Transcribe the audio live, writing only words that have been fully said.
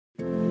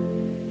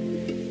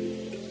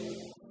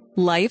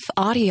Life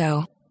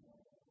Audio.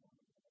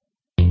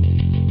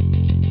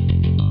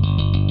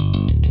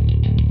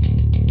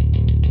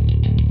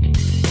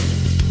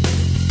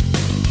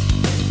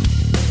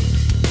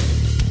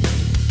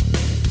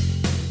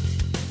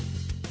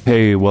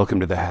 Hey, welcome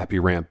to the Happy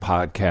Rant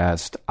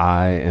Podcast.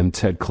 I am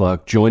Ted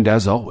Cluck, joined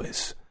as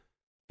always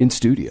in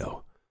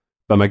studio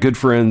by my good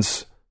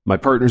friends, my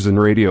partners in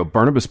radio,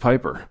 Barnabas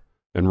Piper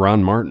and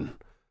Ron Martin.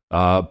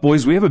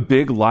 Boys, we have a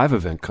big live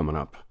event coming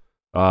up.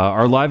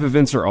 Our live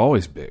events are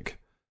always big.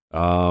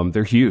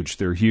 They're huge.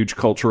 They're huge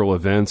cultural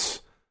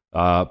events.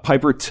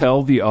 Piper,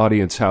 tell the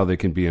audience how they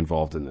can be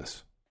involved in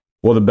this.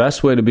 Well, the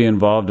best way to be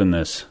involved in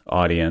this,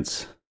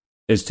 audience,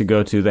 is to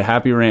go to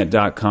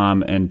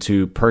thehappyrant.com and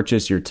to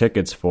purchase your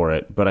tickets for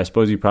it. But I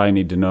suppose you probably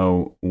need to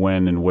know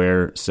when and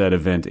where said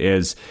event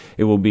is.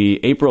 It will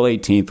be April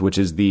 18th, which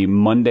is the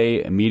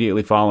Monday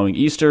immediately following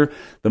Easter,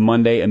 the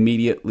Monday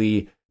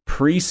immediately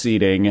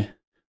preceding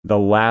the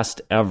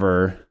last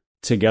ever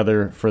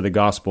Together for the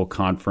Gospel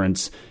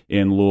Conference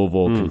in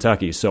Louisville,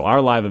 Kentucky. So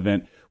our live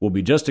event will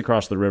be just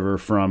across the river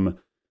from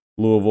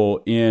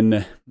Louisville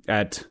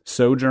at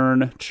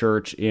Sojourn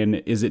Church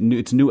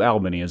it's New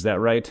Albany, is that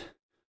right?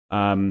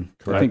 I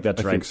think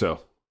that's right. I think so.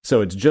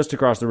 So it's just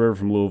across the river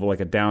from Louisville, like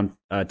a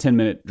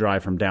 10-minute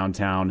drive from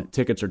downtown.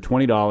 Tickets are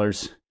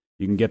 $20.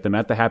 You can get them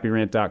at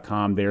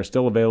thehappyrant.com. They are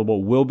still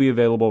available, will be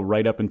available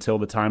right up until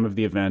the time of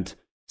the event,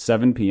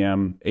 7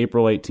 p.m.,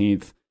 April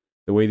 18th.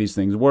 The way these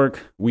things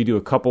work, we do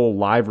a couple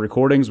live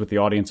recordings with the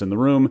audience in the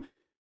room,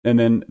 and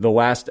then the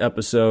last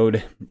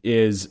episode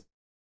is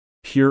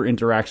pure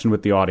interaction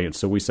with the audience.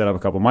 So we set up a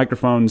couple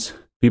microphones,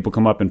 people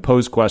come up and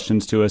pose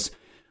questions to us,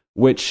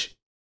 which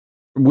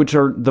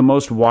are the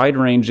most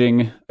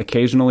wide-ranging,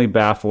 occasionally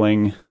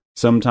baffling,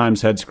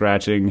 sometimes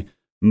head-scratching,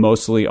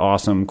 mostly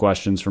awesome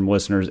questions from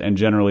listeners, and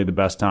generally the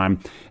best time.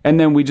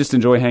 And then we just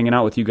enjoy hanging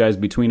out with you guys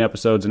between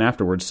episodes and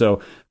afterwards. So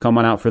come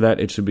on out for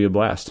that. It should be a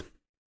blast.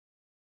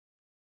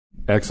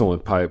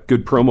 Excellent, Pipe.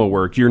 Good promo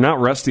work. You're not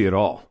rusty at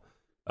all.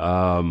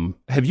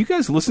 Have you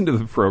guys listened to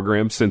the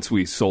program since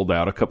we sold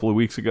out a couple of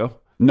weeks ago?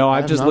 No,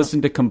 I've just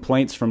listened to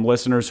complaints from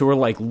listeners who are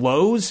like,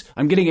 Lowe's?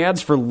 I'm getting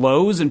ads for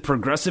Lowe's and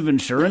Progressive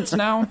Insurance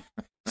now?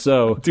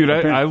 So, dude,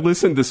 I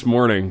listened this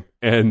morning,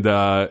 and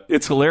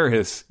it's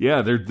hilarious.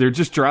 Yeah, they're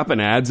just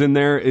dropping ads in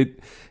there. It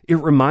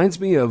reminds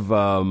me of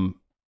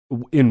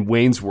in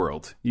Wayne's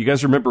World. You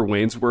guys remember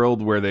Wayne's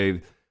World, where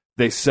they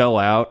sell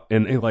out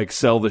and they like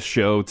sell the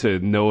show to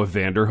Noah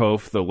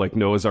Vanderhoof, the like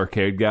Noah's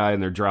Arcade guy,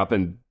 and they're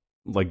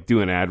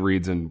doing ad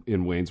reads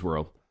in Wayne's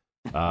World.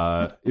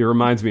 It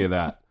reminds me of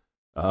that.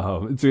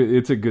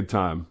 It's a good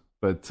time.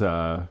 But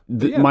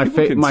my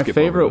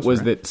favorite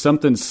was that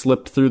something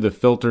slipped through the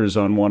filters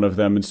on one of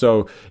them, and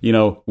so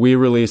we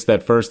released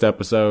that first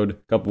episode a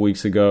couple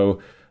weeks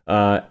ago,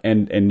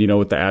 and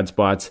with the ad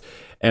spots,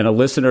 and a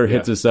listener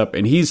hits us up,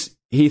 and he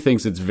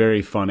thinks it's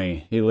very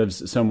funny. He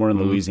lives somewhere in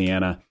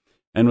Louisiana,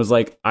 and was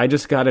like, "I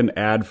just got an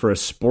ad for a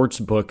sports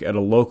book at a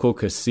local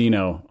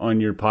casino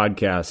on your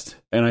podcast,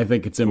 and I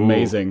think it's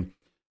amazing." Ooh.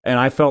 And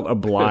I felt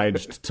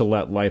obliged to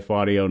let Life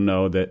Audio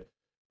know that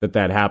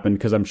happened,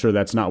 because I'm sure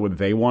that's not what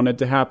they wanted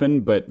to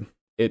happen, but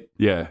it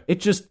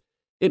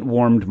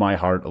warmed my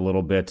heart a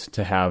little bit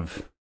to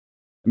have.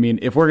 I mean,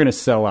 if we're going to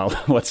sell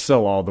out, let's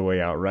sell all the way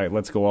out, right?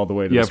 Let's go all the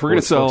way to if we're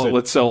going to sell,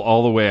 let's sell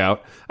all the way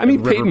out. I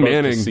mean, Peyton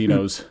Manning.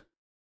 Casinos.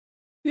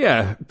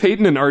 Yeah,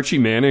 Peyton and Archie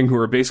Manning, who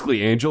are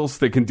basically angels,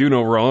 they can do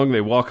no wrong.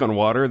 They walk on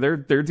water.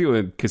 They're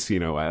doing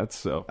casino ads.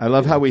 So I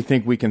love how we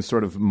think we can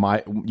sort of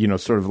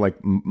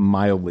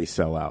mildly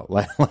sell out.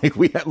 Like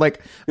we had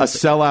like a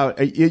sellout.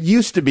 It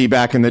used to be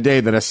back in the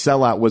day that a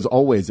sellout was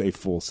always a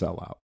full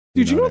sellout.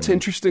 Dude, you know what's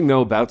interesting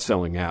though about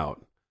selling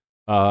out?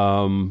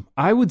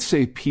 I would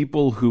say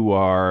people who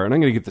are, and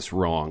I'm going to get this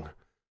wrong,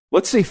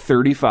 let's say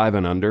 35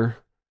 and under,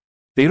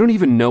 they don't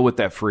even know what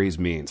that phrase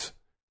means.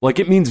 Like,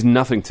 it means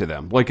nothing to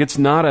them. Like, it's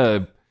not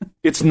a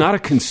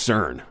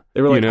concern.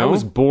 They were like, I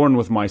was born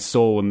with my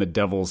soul in the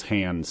devil's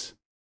hands.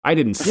 I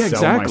didn't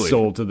sell my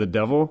soul to the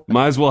devil.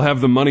 Might as well have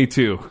the money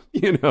too.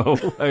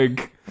 Selling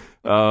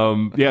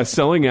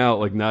out,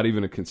 like, not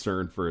even a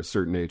concern for a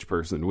certain age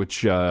person,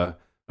 which, I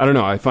don't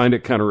know, I find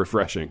it kind of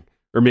refreshing.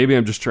 Or maybe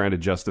I'm just trying to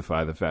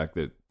justify the fact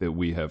that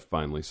we have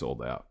finally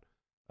sold out,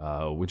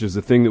 which is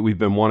a thing that we've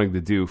been wanting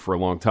to do for a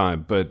long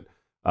time. But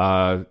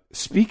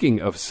speaking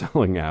of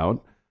selling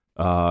out,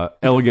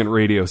 elegant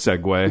radio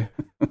segue.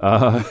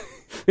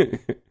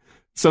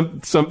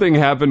 Something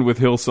happened with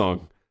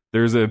Hillsong.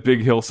 There's a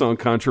big Hillsong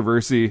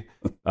controversy.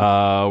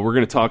 We're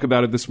going to talk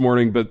about it this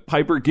morning. But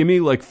Piper, give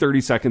me like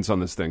 30 seconds on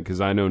this thing, because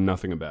I know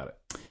nothing about it.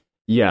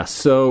 Yeah.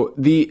 So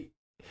the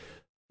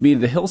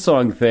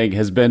Hillsong thing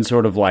has been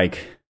sort of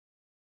like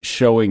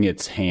showing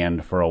its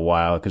hand for a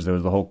while, because there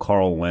was the whole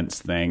Carl Lentz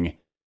thing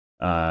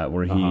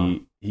where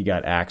he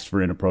got axed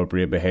for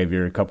inappropriate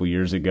behavior a couple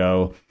years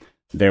ago.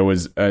 There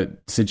was a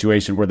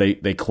situation where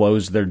they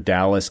closed their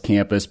Dallas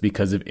campus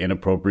because of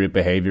inappropriate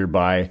behavior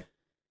by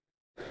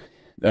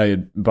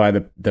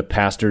the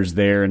pastors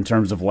there in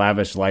terms of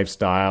lavish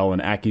lifestyle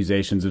and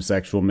accusations of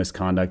sexual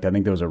misconduct. I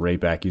think there was a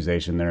rape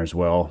accusation there as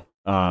well.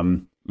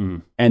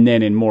 And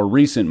then in more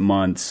recent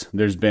months,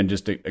 there's been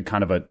just a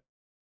kind of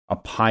a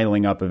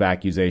piling up of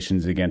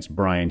accusations against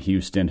Brian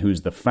Houston,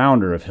 who's the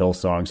founder of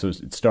Hillsong. So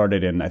it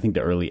started in, I think,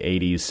 the early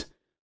 80s.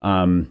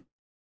 And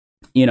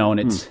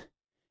it's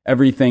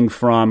everything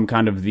from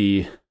kind of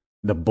the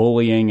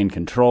bullying and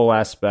control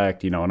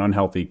aspect, an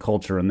unhealthy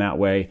culture in that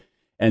way,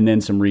 and then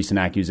some recent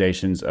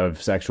accusations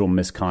of sexual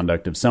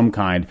misconduct of some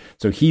kind.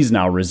 So he's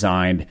now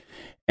resigned.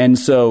 And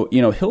so,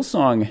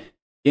 Hillsong,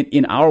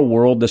 in our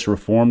world, this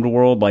reformed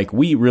world, like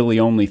we really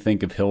only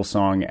think of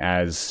Hillsong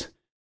as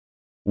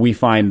we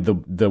find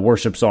the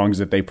worship songs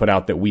that they put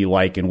out that we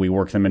like and we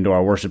work them into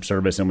our worship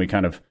service, and we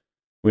don't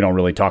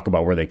really talk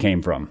about where they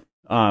came from.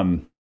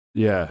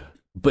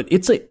 But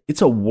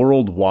it's a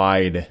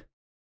worldwide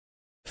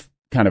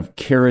kind of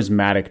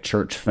charismatic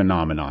church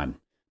phenomenon.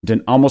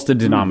 Almost a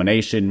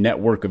denomination,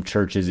 network of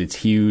churches. It's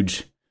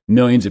huge,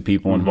 millions of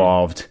people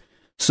involved.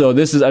 So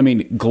this is,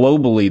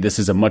 globally, this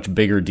is a much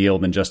bigger deal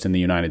than just in the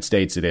United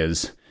States it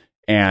is.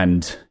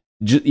 And,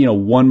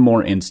 one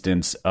more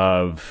instance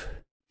of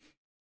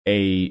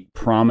a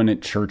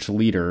prominent church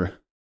leader,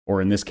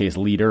 or in this case,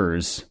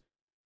 leaders,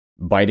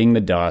 biting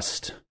the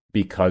dust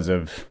because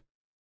of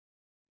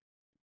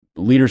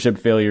leadership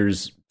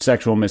failures,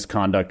 sexual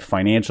misconduct,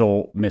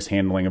 financial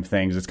mishandling of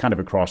things. It's kind of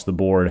across the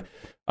board.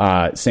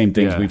 Same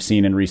things we've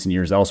seen in recent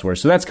years elsewhere.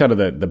 So that's kind of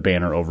the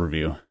banner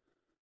overview.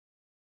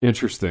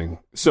 Interesting.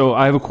 So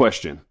I have a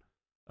question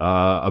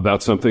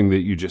about something that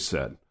you just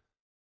said.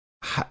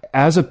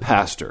 As a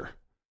pastor,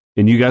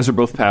 and you guys are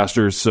both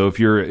pastors, so if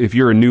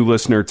you're a new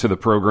listener to the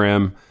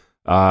program,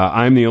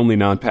 I'm the only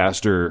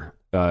non-pastor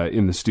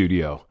in the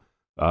studio.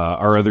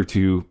 Our other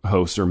two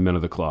hosts are men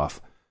of the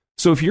cloth.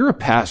 So if you're a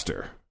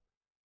pastor,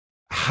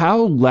 how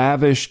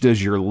lavish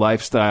does your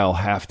lifestyle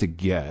have to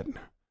get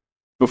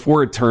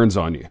before it turns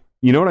on you?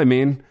 You know what I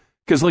mean?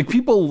 Because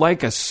people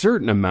like a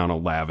certain amount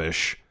of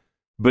lavish,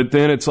 but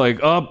then it's like,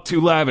 oh, too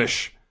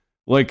lavish.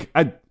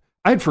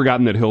 I'd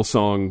forgotten that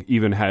Hillsong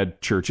even had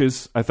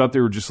churches. I thought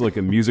they were just like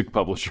a music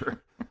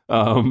publisher.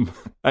 I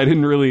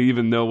didn't really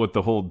even know what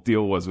the whole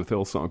deal was with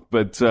Hillsong.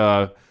 But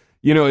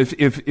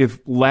if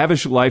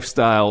lavish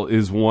lifestyle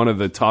is one of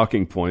the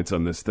talking points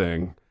on this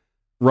thing,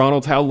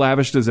 Ronald, how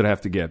lavish does it have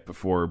to get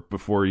before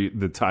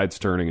the tide's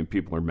turning and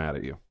people are mad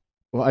at you?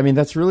 Well,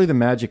 that's really the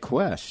magic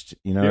quest.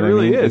 You know, it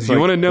really is. You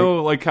want to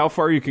know how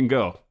far you can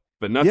go,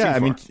 but not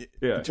too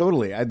far.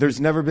 Totally. There's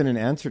never been an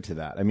answer to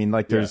that.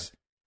 There's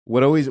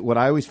what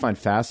I always find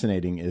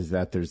fascinating is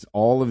that there's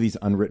all of these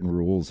unwritten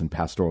rules in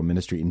pastoral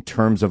ministry in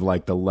terms of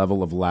the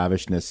level of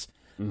lavishness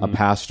a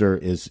pastor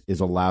is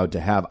allowed to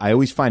have. I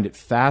always find it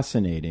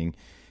fascinating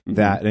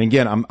that, and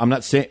again,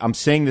 I'm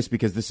saying this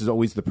because this is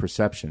always the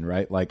perception,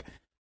 right?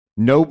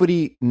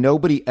 Nobody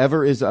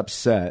ever is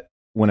upset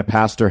when a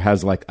pastor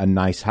has a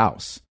nice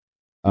house.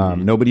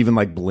 Nobody even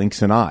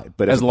blinks an eye.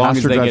 But as long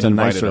as they get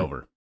invited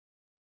over.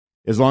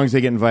 As long as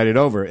they get invited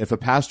over. If a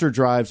pastor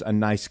drives a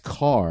nice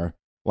car,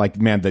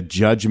 the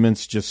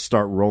judgments just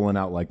start rolling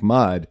out like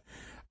mud.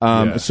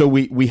 So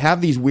we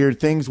have these weird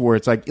things where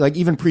it's like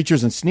even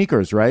preachers and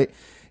sneakers, right?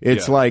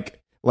 It's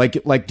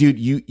dude,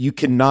 you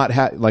cannot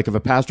have, if a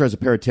pastor has a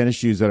pair of tennis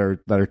shoes that are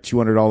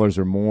 $200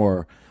 or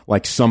more,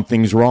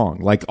 something's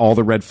wrong. All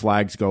the red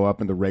flags go up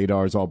and the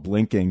radar's all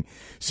blinking.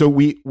 So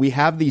we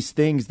have these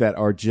things that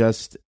are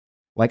just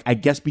I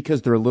guess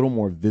because they're a little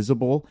more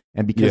visible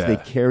and because they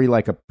carry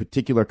a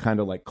particular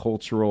kind of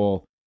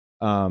cultural,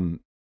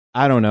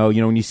 I don't know,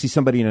 when you see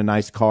somebody in a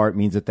nice car, it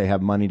means that they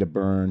have money to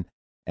burn,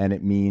 and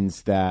it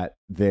means that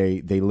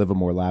they live a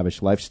more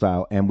lavish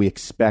lifestyle, and we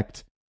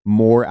expect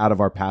more out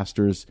of our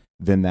pastors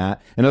than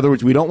that. In other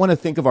words, we don't want to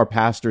think of our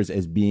pastors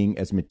as being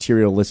as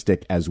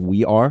materialistic as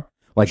we are.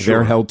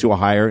 They're held to a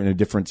higher and a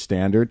different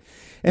standard.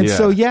 And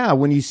so,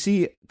 when you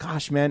see,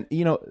 gosh, man,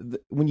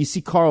 when you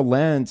see Carl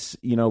Lentz,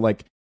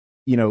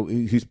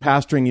 who's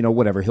pastoring,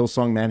 whatever,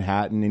 Hillsong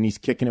Manhattan, and he's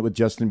kicking it with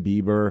Justin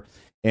Bieber,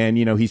 and,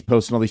 he's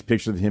posting all these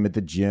pictures of him at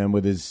the gym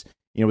with his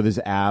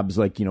abs,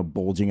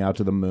 bulging out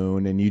to the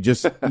moon. And you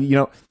just,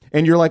 and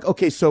you're like,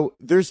 okay, so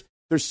there's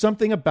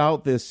something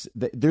about this,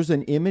 there's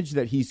an image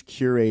that he's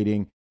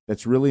curating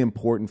that's really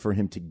important for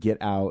him to get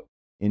out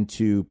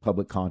into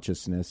public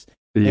consciousness.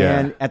 Yeah.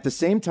 And at the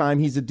same time,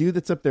 he's a dude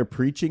that's up there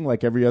preaching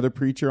like every other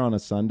preacher on a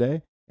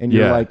Sunday. And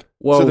you're like,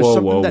 so there's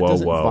something that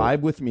doesn't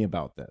vibe with me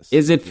about this.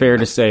 Is it fair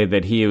to say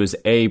that he was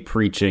A,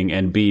 preaching,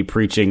 and B,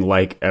 preaching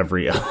like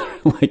every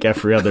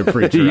other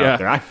preacher out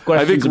there? I have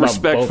questions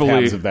about both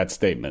halves of that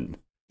statement.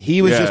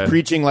 He was just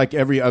preaching like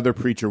every other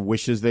preacher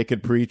wishes they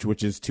could preach,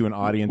 which is to an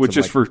audience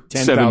of for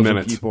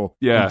 10,000 people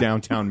in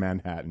downtown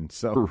Manhattan.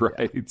 So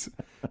right.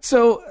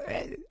 So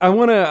I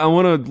want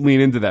to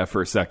lean into that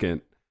for a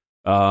second.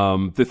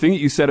 The thing that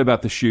you said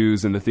about the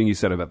shoes and the thing you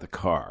said about the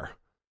car.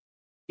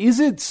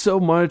 Is it so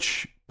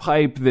much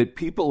pipe that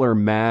people are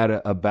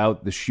mad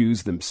about the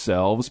shoes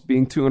themselves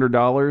being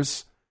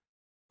 $200,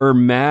 or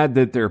mad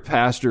that their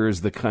pastor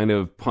is the kind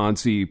of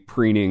Ponzi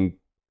preening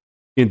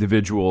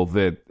individual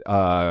that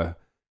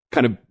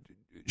kind of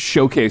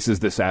showcases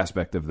this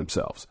aspect of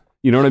themselves?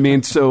 You know what I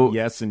mean? So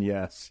yes and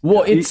yes.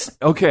 Well, it's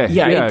okay.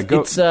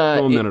 It's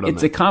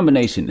a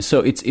combination.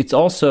 So it's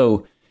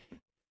also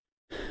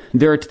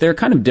there are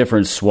kind of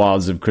different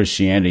swaths of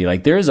Christianity.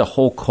 Like there is a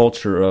whole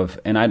culture of,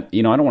 and I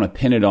don't want to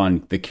pin it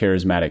on the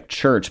charismatic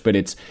church, but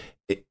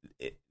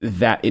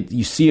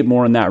you see it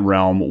more in that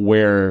realm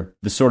where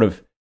the sort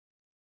of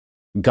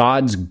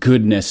God's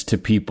goodness to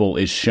people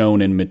is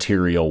shown in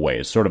material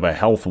ways, sort of a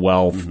health,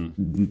 wealth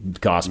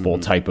gospel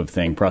type of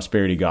thing,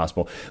 prosperity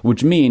gospel,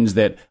 which means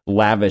that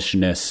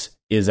lavishness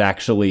is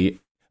actually,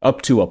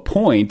 up to a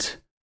point,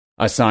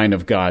 a sign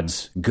of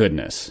God's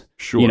goodness.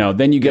 Sure.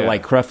 Then you get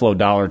like Creflo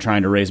Dollar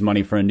trying to raise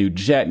money for a new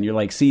jet, and you're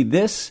like, see,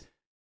 this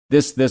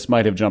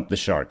might have jumped the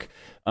shark.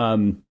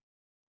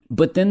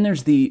 But then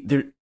there's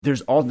the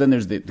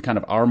kind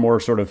of our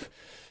more sort of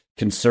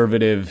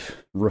conservative,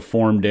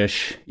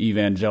 reformed-ish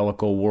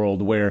evangelical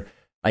world where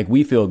like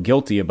we feel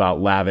guilty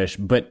about lavish,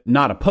 but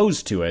not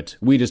opposed to it.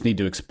 We just need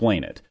to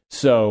explain it.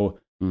 So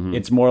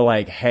it's more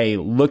like, hey,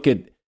 look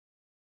at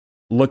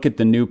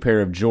the new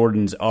pair of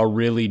Jordans a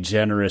really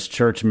generous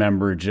church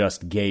member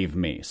just gave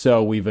me.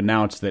 So we've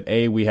announced that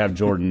A, we have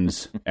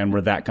Jordans and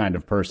we're that kind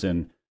of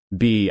person.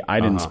 B, I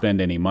didn't spend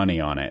any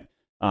money on it.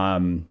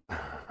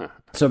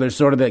 So there's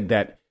sort of like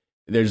that.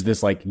 There's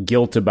this like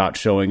guilt about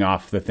showing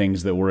off the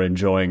things that we're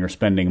enjoying or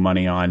spending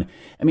money on.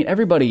 I mean,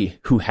 everybody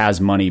who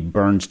has money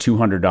burns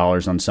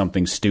 $200 on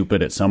something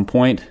stupid at some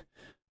point.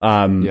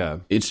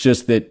 It's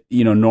just that,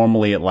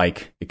 normally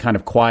it kind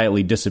of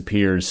quietly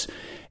disappears.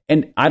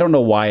 And I don't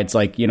know why it's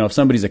like, if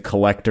somebody's a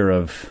collector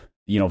of,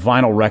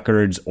 vinyl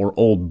records or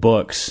old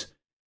books,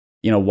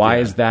 why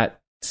is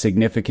that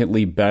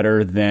significantly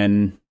better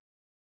than,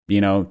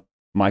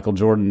 Michael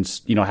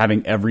Jordan's,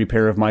 having every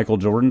pair of Michael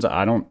Jordans?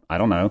 I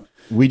don't know.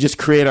 We just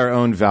create our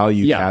own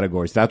value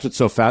categories. That's what's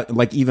so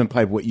like even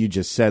Pipe, what you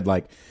just said,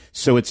 like,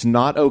 so it's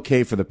not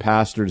okay for the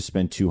pastor to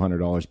spend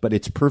 $200, but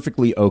it's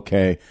perfectly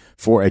okay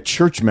for a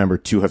church member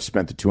to have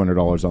spent the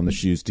 $200 on the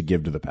shoes to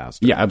give to the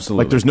pastor. Yeah,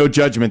 absolutely. Like there's no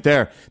judgment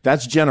there.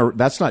 That's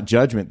not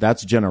judgment.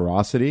 That's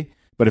generosity.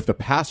 But if the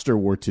pastor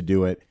were to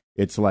do it,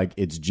 it's like,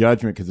 it's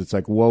judgment because it's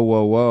like,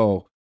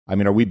 whoa. I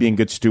mean, are we being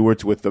good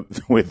stewards with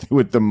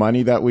the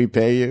money that we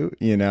pay you?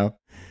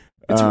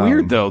 It's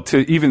weird though to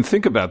even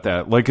think about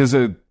that. Like, as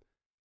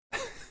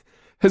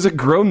a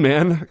grown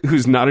man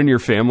who's not in your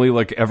family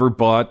like ever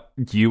bought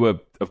you a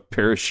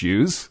pair of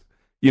shoes?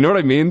 You know what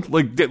I mean?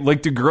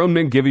 Like do grown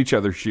men give each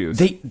other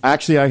shoes?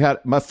 Actually,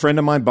 my friend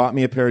of mine bought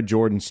me a pair of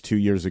Jordans 2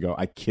 years ago.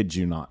 I kid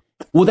you not.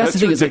 Well, that's the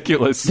thing.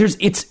 Ridiculous.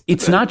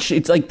 It's not.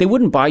 It's like they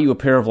wouldn't buy you a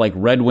pair of like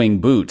Red Wing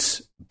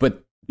boots,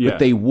 but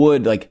they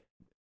would like.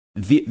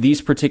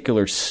 These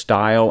particular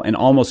style and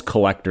almost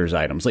collector's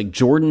items, like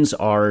Jordans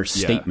are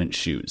statement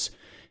shoes.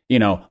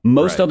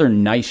 Most other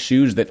nice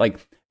shoes that like.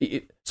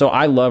 So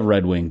I love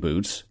Red Wing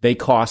boots. They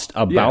cost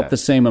about the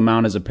same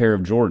amount as a pair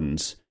of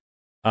Jordans.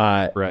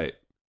 Right.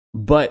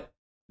 But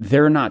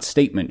they're not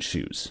statement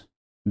shoes.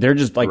 They're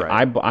just like,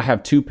 I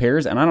have two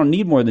pairs, and I don't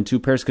need more than two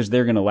pairs because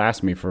they're going to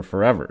last me for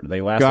forever.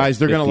 They last, guys.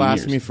 They're going to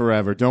last me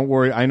forever. Don't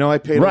worry. I know I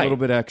paid a little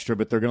bit extra,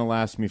 but they're going to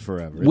last me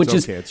forever.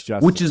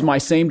 Which is my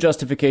same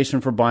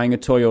justification for buying a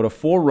Toyota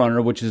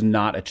 4Runner, which is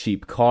not a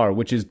cheap car.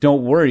 Which is,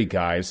 don't worry,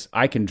 guys.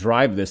 I can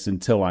drive this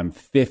until I'm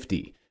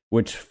 50,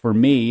 which for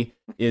me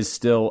is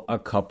still a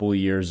couple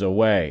years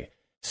away.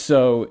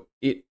 So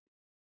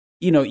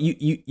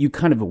you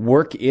kind of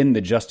work in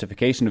the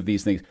justification of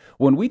these things.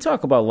 When we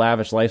talk about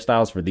lavish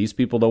lifestyles for these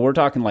people, though, we're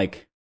talking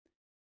like,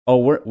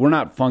 we're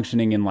not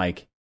functioning in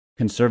like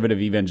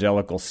conservative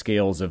evangelical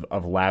scales of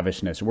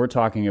lavishness. We're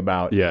talking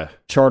about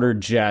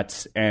chartered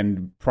jets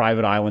and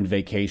private island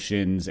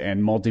vacations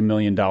and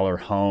multi-million-dollar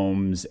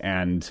homes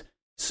and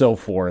so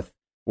forth,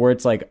 where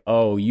it's like,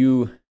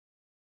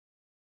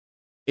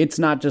 it's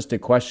not just a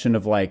question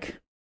of like,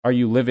 are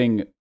you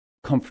living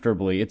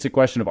comfortably? It's a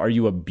question of, are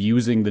you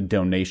abusing the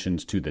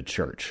donations to the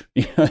church?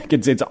 Like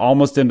it's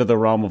almost into the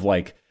realm of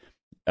like,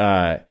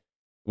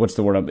 what's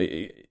the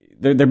word?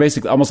 They're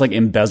basically almost like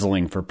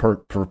embezzling for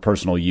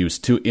personal use.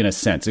 In a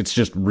sense, it's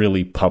just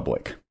really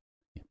public.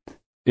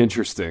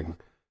 Interesting,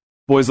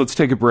 boys. Let's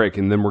take a break,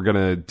 and then we're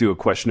gonna do a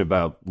question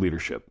about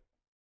leadership.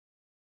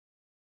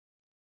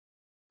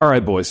 All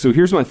right, boys. So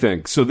here's my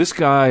thing. So this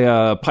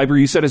guy, Piper,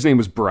 you said his name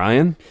was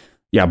Brian.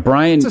 Yeah,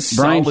 Brian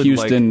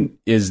Houston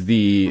is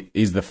the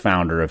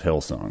founder of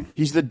Hillsong.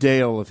 He's the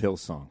Dale of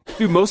Hillsong.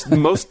 Dude,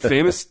 most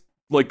famous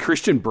like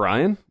Christian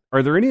Brian?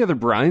 Are there any other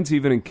Brians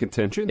even in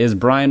contention? Is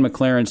Brian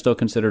McLaren still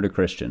considered a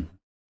Christian?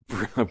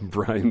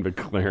 Brian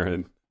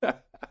McLaren.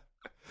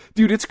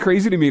 Dude, it's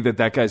crazy to me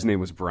that guy's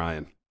name was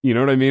Brian. You know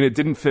what I mean? It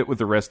didn't fit with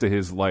the rest of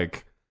his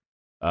like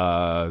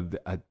I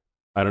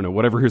don't know,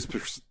 whatever his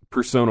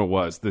persona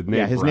was. The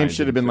name his Brian name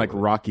should have been like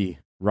Rocky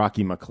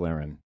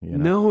McLaren.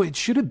 No, it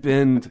should have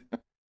been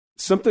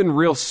something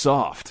real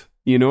soft.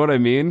 You know what I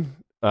mean?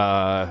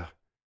 Like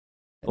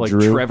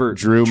Drew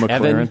McLaren.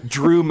 McLaren.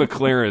 Drew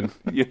McLaren.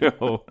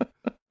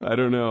 I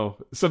don't know.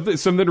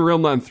 Something real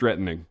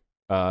non-threatening.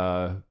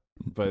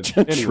 But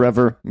anyway,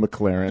 Trevor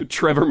McLaren.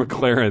 Trevor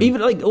McLaren.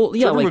 Even like, well,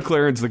 yeah, Trevor like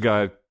McLaren's the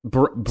guy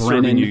Brennan,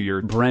 serving you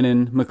your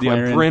Brennan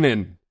McLaren. Yeah,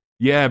 Brennan.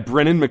 Yeah,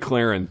 Brennan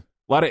McLaren.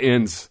 A lot of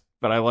ends,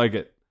 but I like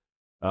it.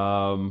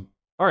 All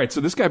right,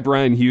 so this guy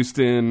Brian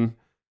Houston,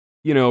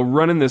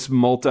 running this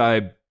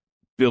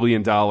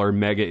multi-billion-dollar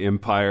mega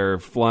empire,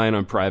 flying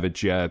on private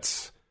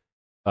jets,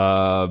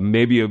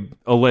 maybe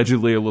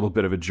allegedly a little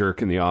bit of a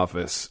jerk in the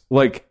office.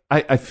 Like,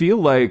 I feel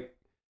like,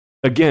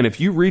 again, if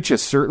you reach a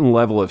certain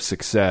level of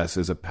success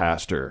as a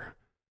pastor,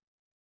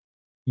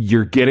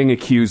 you're getting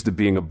accused of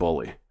being a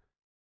bully.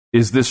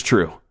 Is this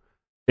true?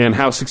 And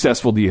how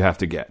successful do you have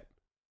to get?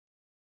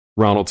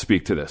 Ronald,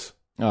 speak to this.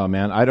 Oh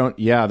man,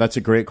 that's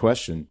a great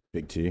question,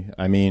 Big T.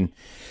 I mean,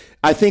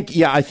 I think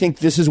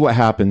this is what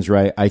happens,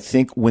 right? I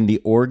think when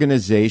the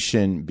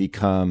organization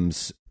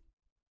becomes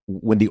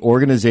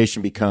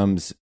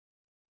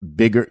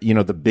bigger,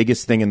 the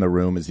biggest thing in the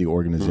room is the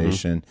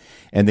organization,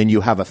 and then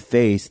you have a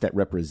face that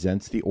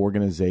represents the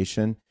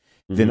organization,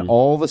 then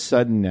all of a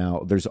sudden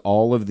now there's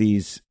all of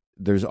these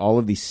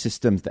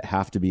systems that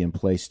have to be in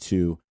place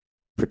to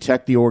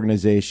protect the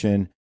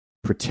organization,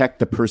 protect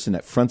the person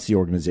that fronts the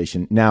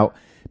organization. Now,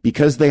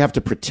 because they have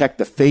to protect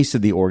the face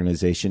of the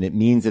organization, it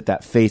means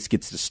that face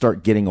gets to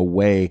start getting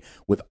away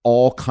with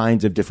all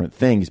kinds of different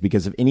things,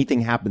 because if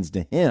anything happens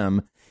to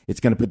him, it's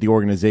going to put the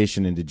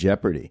organization into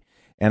jeopardy.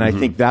 And I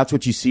think that's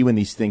what you see when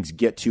these things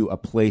get to a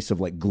place of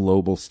like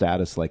global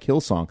status like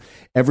Hillsong.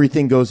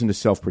 Everything goes into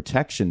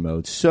self-protection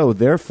mode. So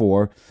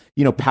therefore,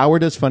 power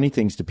does funny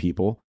things to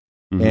people,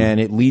 and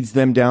it leads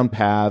them down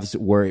paths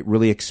where it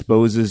really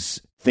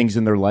exposes things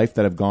in their life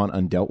that have gone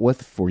undealt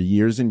with for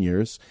years and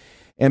years.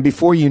 And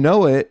before you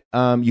know it,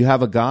 you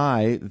have a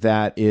guy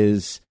that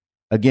is,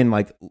 again,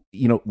 like,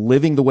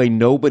 living the way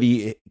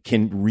nobody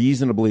can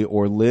reasonably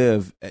or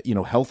live,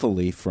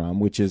 healthily from,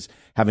 which is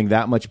having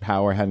that much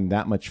power, having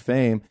that much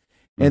fame.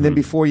 And then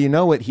before you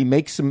know it, he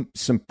makes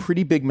some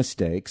pretty big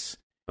mistakes.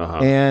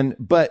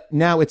 But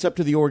now it's up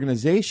to the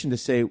organization to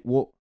say,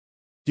 well,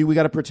 we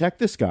got to protect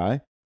this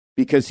guy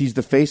because he's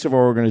the face of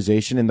our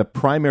organization. And the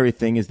primary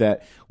thing is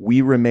that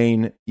we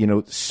remain,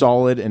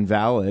 solid and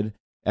valid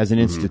as an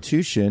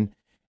institution.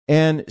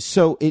 And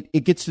so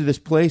it gets to this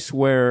place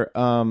where,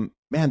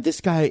 man,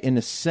 this guy, in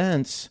a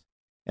sense,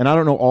 and I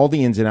don't know all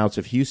the ins and outs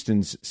of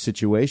Houston's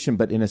situation,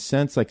 but in a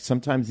sense, like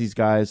sometimes these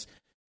guys,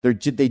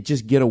 they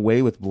just get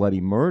away with bloody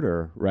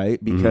murder,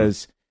 right?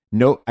 Because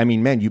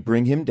you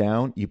bring him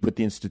down, you put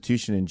the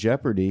institution in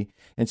jeopardy,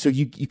 and so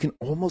you can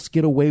almost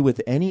get away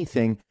with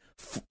anything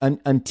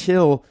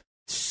until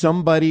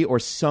somebody or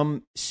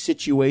some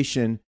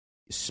situation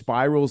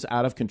spirals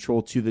out of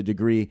control to the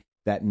degree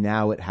that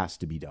now it has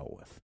to be dealt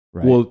with.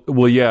 Right.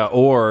 Well, yeah,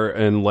 or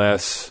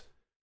unless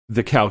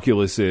the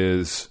calculus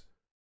is,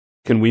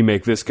 can we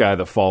make this guy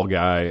the fall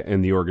guy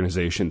and the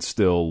organization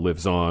still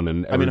lives on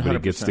and everybody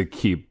gets to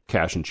keep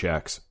cashing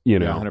checks, Yeah,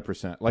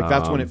 100%. Like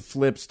that's when it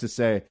flips to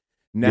say,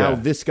 now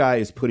this guy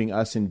is putting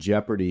us in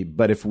jeopardy,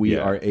 but if we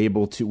are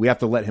able to, we have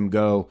to let him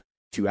go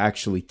to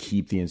actually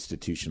keep the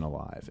institution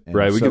alive. And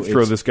right, we could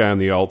throw this guy on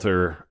the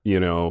altar,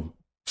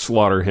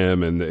 slaughter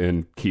him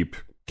and keep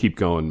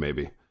going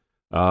maybe.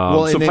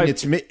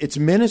 It's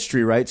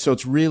ministry, right? So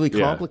it's really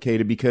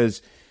complicated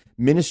because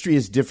ministry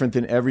is different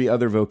than every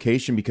other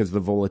vocation because of the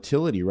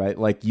volatility, right?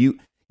 Like you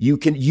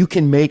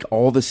can make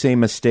all the same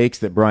mistakes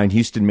that Brian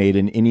Houston made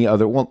in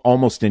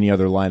almost any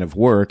other line of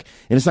work,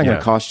 and it's not going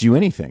to cost you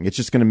anything. It's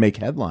just going to make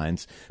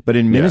headlines. But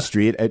in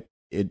ministry, it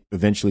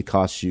eventually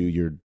costs you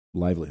your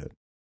livelihood.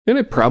 And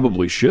it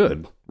probably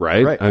should,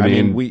 right? Right. I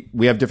mean,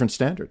 we have different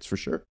standards for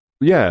sure.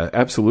 Yeah,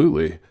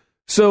 absolutely.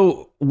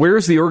 So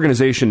where's the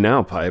organization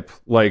now, Pipe?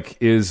 Like,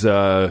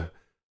 are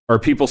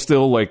people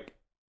still like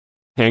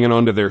hanging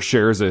on to their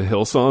shares of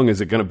Hillsong?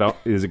 Is it gonna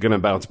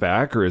bounce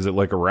back, or is it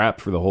like a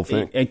wrap for the whole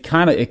thing? It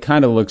kind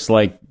of looks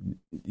like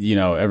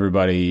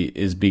everybody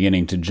is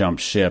beginning to jump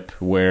ship.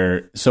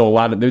 There's a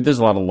lot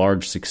of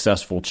large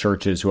successful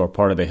churches who are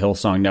part of the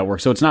Hillsong network.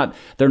 So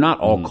they're not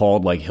all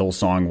called like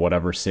Hillsong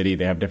whatever city.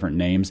 They have different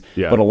names,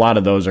 but a lot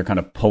of those are kind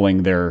of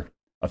pulling their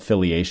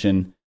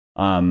affiliation.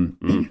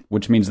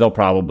 Which means they'll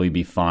probably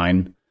be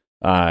fine.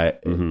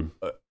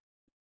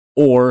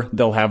 Or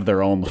they'll have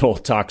their own little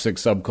toxic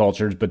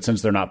subcultures, but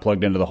since they're not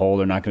plugged into the whole,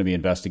 they're not going to be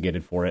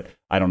investigated for it.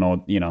 I don't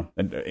know,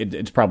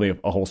 it's probably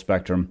a whole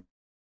spectrum.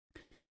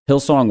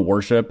 Hillsong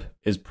worship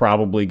is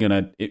probably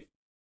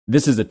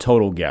this is a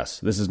total guess.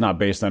 This is not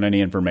based on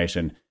any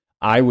information.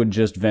 I would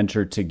just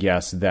venture to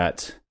guess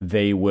that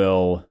they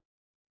will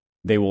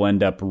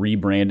end up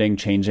rebranding,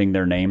 changing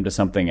their name to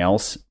something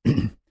else.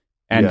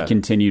 And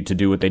continue to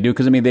do what they do.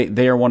 Because,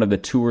 they are one of the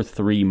 2 or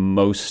 3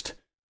 most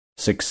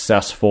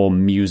successful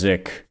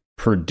music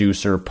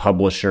producer,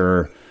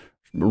 publisher,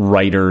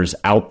 writers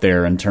out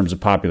there in terms of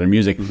popular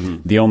music.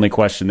 The only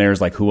question there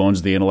is, like, who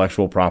owns the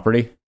intellectual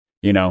property?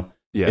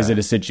 Is it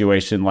a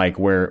situation like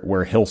where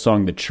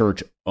Hillsong, the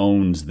church,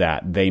 owns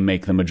that? They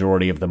make the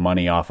majority of the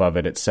money off of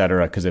it, et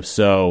cetera? Because if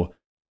so,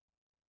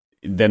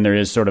 then there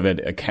is sort of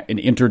an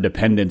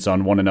interdependence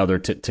on one another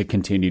to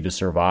continue to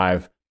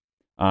survive.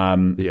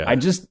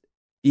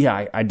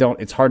 yeah, I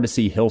don't. It's hard to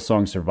see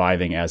Hillsong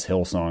surviving as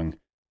Hillsong,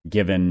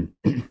 given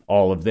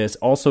all of this.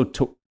 Also,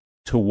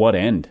 to what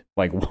end?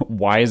 Like,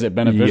 why is it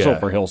beneficial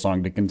for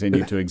Hillsong to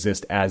continue to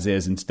exist as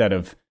is instead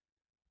of?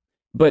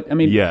 But I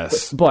mean,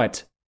 yes.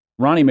 But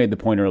Ronnie made the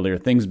point earlier.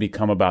 Things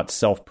become about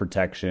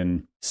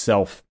self-protection,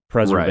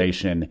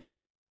 self-preservation,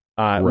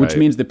 which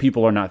means that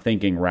people are not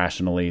thinking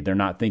rationally. They're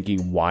not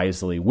thinking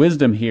wisely.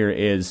 Wisdom here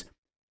is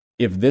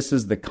if this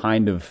is the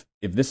kind of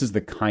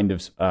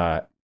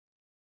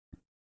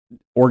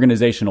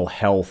organizational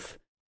health,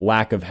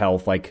 lack of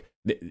health, like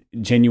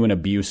genuine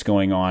abuse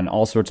going on,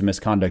 all sorts of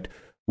misconduct,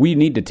 we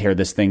need to tear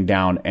this thing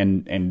down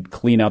and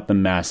clean out the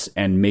mess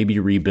and maybe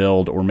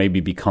rebuild or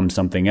maybe become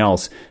something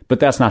else. But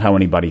that's not how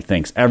anybody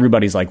thinks.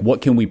 Everybody's like,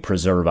 what can we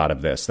preserve out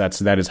of this?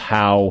 That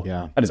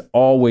is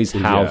always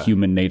how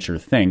human nature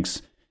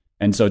thinks.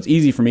 And so it's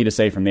easy for me to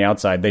say from the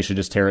outside, they should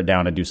just tear it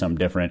down and do something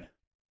different.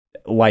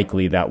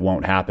 Likely that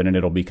won't happen, and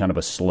it'll be kind of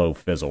a slow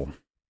fizzle.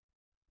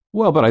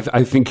 Well, but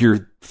I think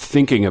you're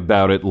thinking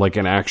about it like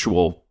an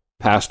actual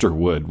pastor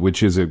would,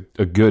 which is a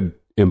good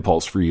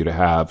impulse for you to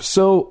have.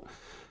 So,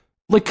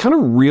 like, kind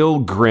of real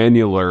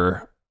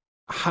granular,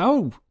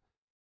 how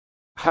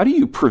do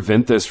you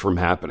prevent this from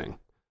happening?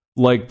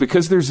 Like,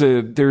 because there's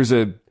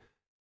an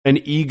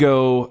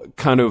ego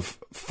kind of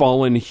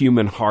fallen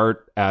human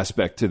heart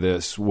aspect to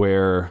this,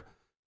 where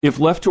if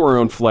left to our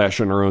own flesh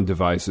and our own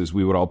devices,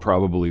 we would all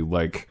probably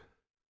like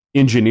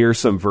engineer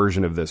some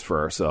version of this for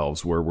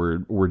ourselves where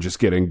we're just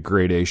getting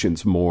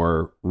gradations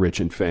more rich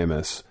and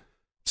famous.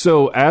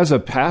 So as a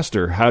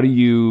pastor, how do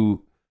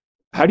you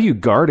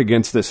guard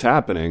against this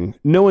happening,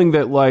 knowing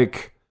that,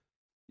 like,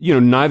 you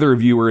know, neither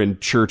of you are in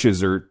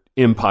churches or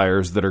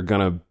empires that are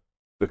going to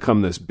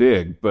become this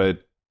big,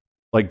 but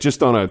like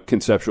just on a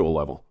conceptual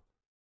level?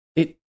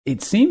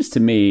 It seems to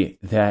me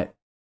that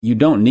you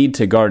don't need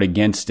to guard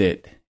against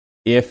it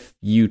if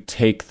you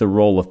take the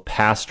role of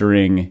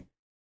pastoring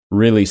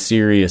really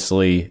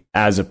seriously,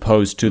 as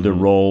opposed to the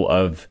role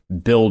of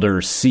builder,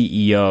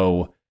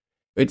 CEO.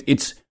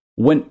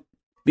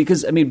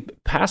 Because I mean,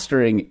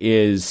 pastoring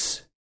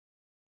is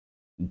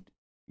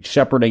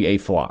shepherding a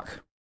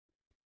flock,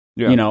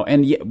 you know,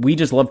 and we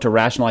just love to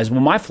rationalize,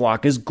 well, my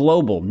flock is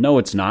global. No,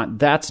 it's not.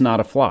 That's not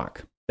a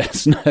flock.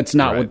 That's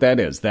not what that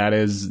is. That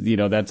is, you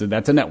know, that's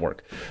a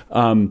network.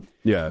 And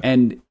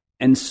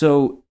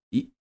so,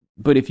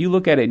 but if you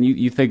look at it and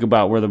you think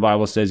about where the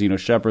Bible says, you know,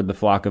 shepherd the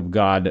flock of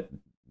God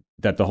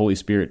that the Holy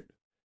Spirit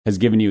has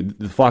given you,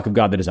 the flock of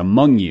God that is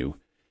among you.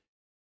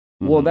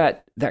 Well,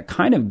 that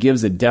kind of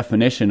gives a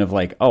definition of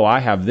like, oh,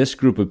 I have this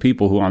group of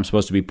people who I'm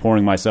supposed to be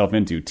pouring myself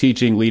into,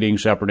 teaching, leading,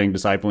 shepherding,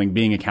 discipling,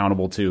 being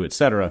accountable to,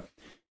 etc.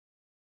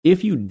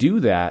 If you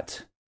do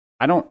that,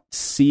 I don't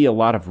see a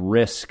lot of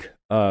risk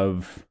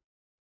of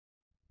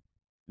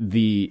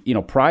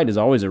pride is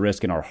always a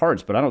risk in our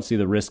hearts, but I don't see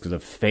the risks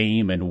of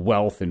fame and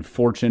wealth and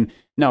fortune.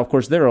 Now, of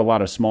course, there are a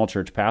lot of small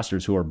church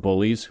pastors who are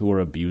bullies, who are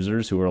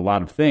abusers, who are a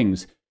lot of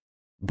things,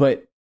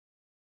 but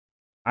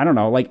I don't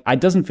know, like,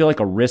 it doesn't feel like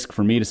a risk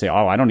for me to say,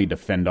 oh, I don't need to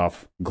fend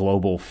off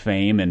global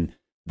fame and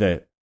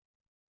the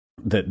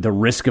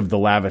risk of the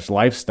lavish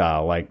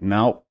lifestyle. Like,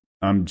 no,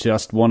 I'm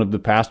just one of the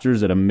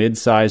pastors at a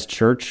mid-sized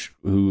church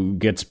who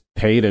gets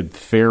paid a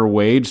fair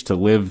wage to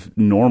live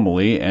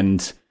normally,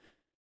 and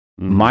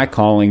my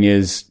calling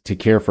is to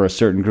care for a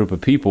certain group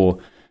of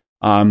people.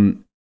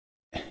 I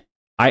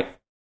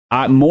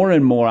more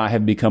and more I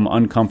have become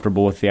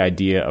uncomfortable with the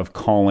idea of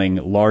calling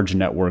large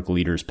network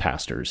leaders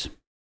pastors.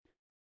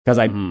 Because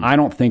I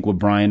don't think what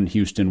Brian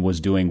Houston was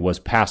doing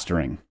was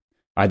pastoring.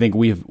 I think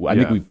we've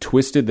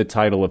twisted the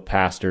title of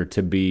pastor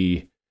to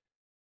be,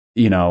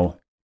 you know,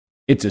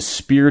 it's a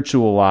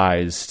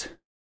spiritualized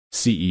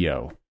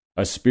CEO,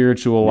 a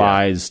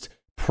spiritualized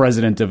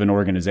president of an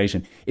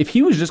organization. If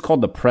he was just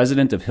called the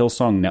president of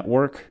Hillsong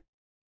Network,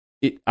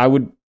 I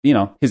would, you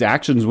know, his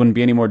actions wouldn't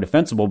be any more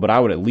defensible, but I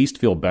would at least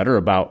feel better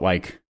about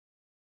like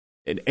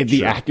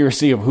the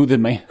accuracy of who the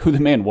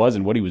man was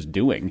and what he was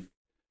doing.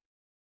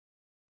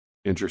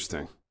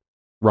 Interesting.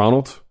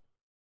 Ronald?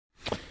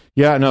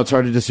 Yeah, no, it's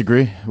hard to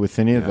disagree with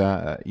any of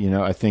that. You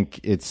know, I think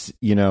it's,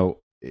 you know,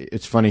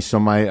 it's funny. So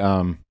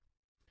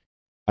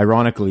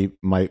ironically,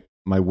 my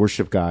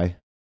worship guy,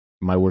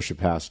 my worship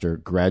pastor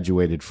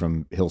graduated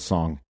from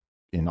Hillsong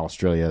in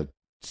Australia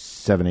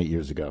 7-8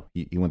 years ago.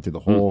 He went through the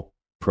whole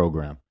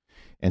program.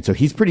 And so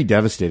he's pretty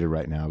devastated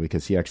right now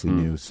because he actually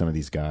knew some of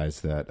these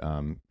guys that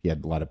he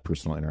had a lot of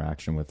personal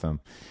interaction with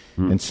them.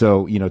 And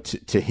so, you know,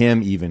 to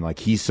him, even like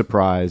he's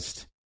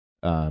surprised,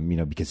 you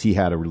know, because he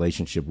had a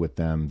relationship with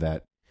them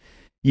that,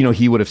 you know,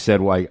 he would have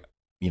said, well,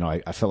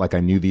 I felt like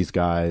I knew these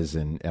guys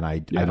and I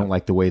don't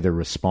like the way they're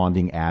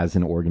responding as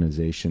an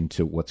organization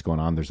to what's going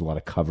on. There's a lot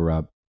of cover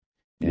up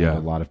and a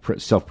lot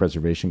of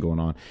self-preservation going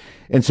on.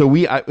 And so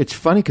it's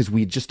funny because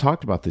we just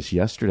talked about this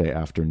yesterday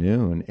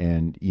afternoon,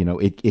 and, you know,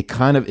 it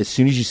kind of, as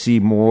soon as you see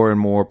more and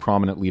more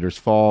prominent leaders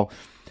fall,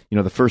 you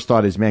know, the first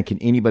thought is, man, can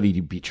anybody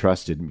be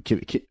trusted?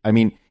 I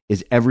mean,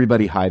 is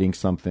everybody hiding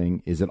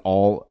something? Is it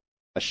all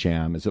a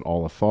sham? Is it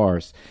all a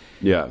farce?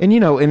 Yeah. And,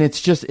 and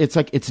it's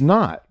like, it's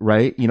not,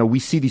 right? We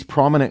see these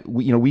prominent,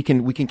 we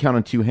can count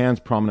on two hands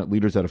prominent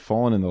leaders that have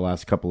fallen in the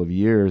last couple of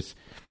years.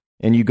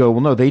 And you go,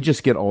 well, no, they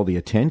just get all the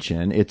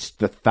attention. It's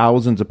the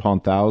thousands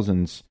upon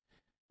thousands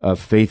of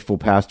faithful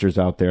pastors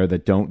out there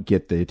that don't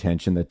get the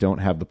attention, that don't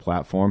have the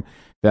platform,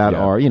 that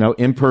are,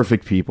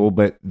 imperfect people,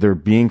 but they're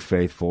being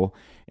faithful,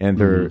 and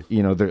they're,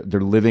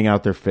 they're living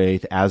out their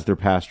faith as they're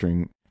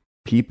pastoring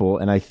people.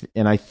 And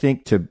I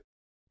think to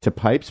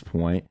Pipe's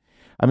point,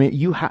 I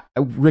mean,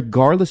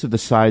 regardless of the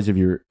size of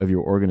your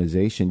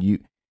organization, you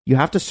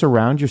have to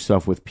surround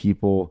yourself with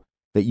people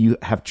that you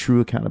have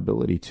true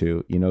accountability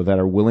to, that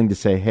are willing to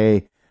say,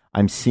 hey,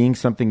 I'm seeing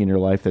something in your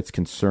life that's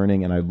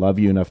concerning, and I love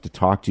you enough to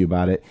talk to you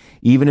about it,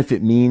 even if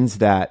it means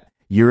that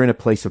you're in a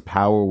place of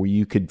power where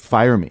you could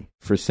fire me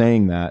for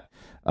saying that.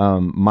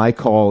 My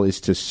call is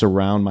to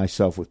surround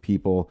myself with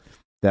people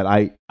that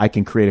I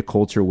can create a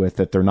culture with,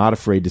 that they're not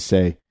afraid to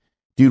say,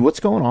 dude, what's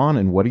going on,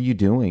 and what are you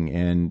doing,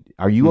 and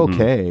are you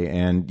okay?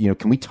 And,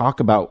 can we talk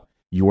about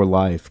your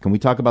life? Can we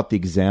talk about the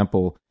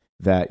example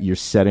that you're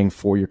setting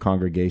for your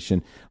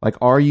congregation? Like,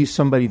 are you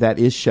somebody that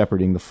is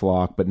shepherding the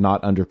flock, but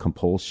not under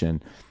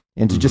compulsion?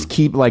 And to just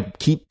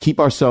keep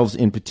ourselves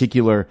in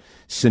particular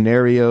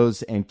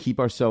scenarios, and keep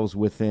ourselves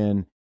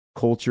within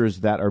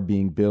cultures that are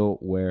being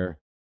built where,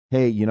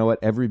 hey, you know what,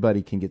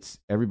 everybody can get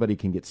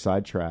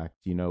sidetracked,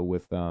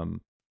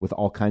 with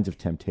all kinds of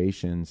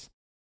temptations.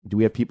 Do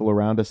we have people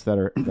around us that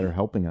are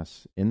helping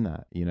us in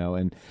that?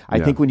 And I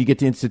think when you get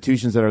to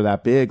institutions that are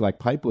that big, like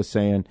Pipe was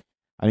saying,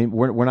 I mean,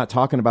 we're not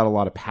talking about a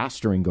lot of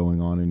pastoring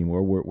going on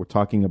anymore. We're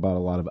talking about a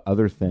lot of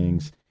other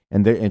things,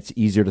 and it's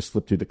easier to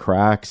slip through the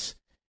cracks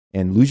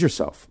and lose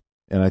yourself.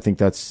 And I think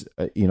that's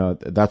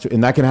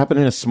and that can happen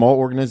in a small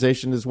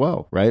organization as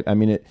well, right? I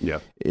mean,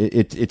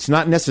 it's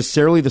not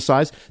necessarily the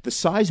size. The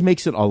size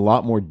makes it a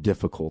lot more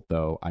difficult,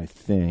 though, I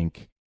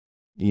think,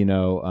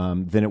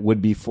 than it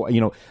would be for,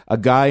 a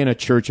guy in a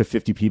church of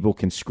 50 people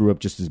can screw up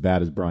just as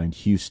bad as Brian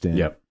Houston.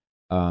 Yep.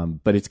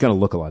 But it's going to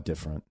look a lot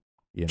different.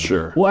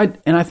 Sure. Well,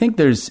 I think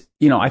there's,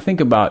 I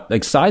think about,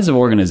 like, size of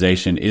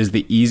organization is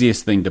the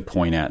easiest thing to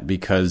point at,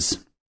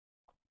 because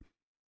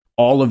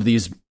all of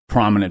these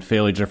prominent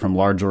failures are from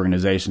large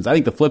organizations. I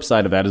think the flip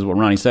side of that is what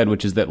Ronnie said,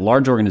 which is that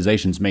large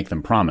organizations make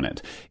them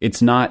prominent.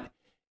 I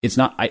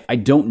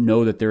don't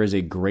know that there is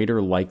a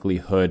greater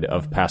likelihood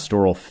of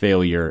pastoral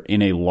failure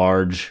in a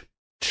large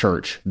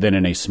church than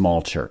in a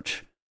small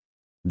church.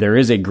 There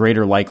is a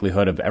greater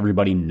likelihood of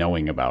everybody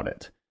knowing about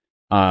it.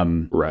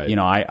 Right.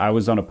 I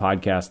was on a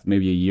podcast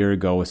maybe a year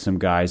ago with some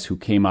guys who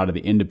came out of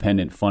the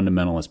independent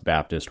fundamentalist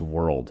Baptist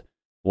world,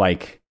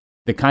 like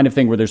the kind of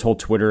thing where there's whole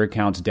Twitter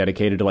accounts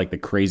dedicated to, like, the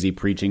crazy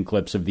preaching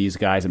clips of these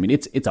guys. I mean,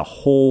 it's a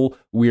whole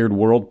weird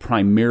world,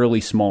 primarily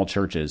small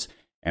churches.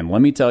 And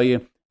let me tell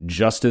you,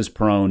 just as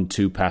prone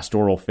to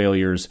pastoral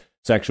failures,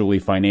 sexually,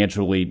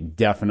 financially,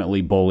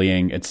 definitely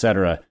bullying,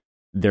 etc.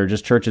 They're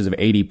just churches of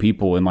 80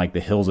 people in, like,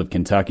 the hills of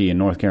Kentucky and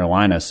North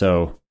Carolina,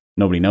 so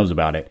nobody knows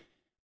about it.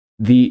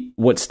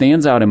 What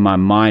stands out in my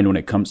mind when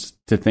it comes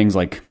to things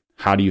like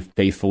how do you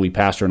faithfully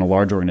pastor in a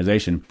large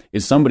organization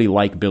is somebody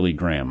like Billy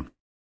Graham,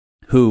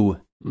 who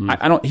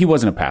he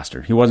wasn't a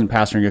pastor. He wasn't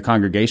pastoring a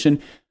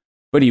congregation,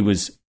 but he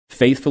was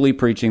faithfully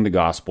preaching the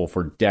gospel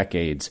for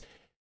decades.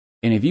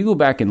 And if you go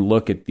back and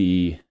look at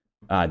the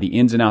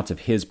ins and outs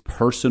of his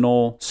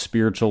personal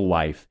spiritual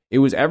life, it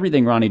was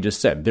everything Ronnie just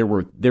said. There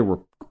were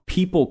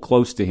people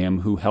close to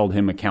him who held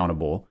him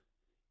accountable.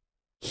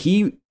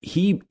 He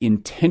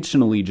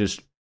intentionally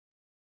just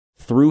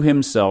threw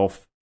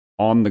himself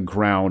on the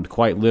ground,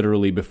 quite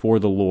literally, before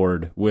the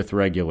Lord with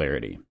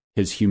regularity.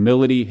 His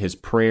humility, his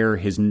prayer,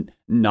 his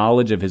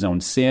knowledge of his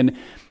own sin,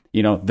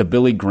 the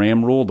Billy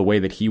Graham rule, the way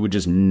that he would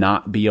just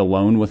not be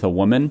alone with a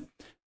woman,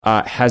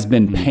 has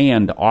been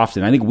panned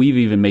often. I think we've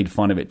even made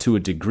fun of it to a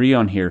degree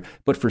on here.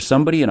 But for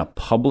somebody in a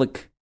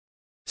public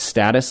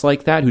status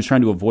like that, who's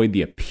trying to avoid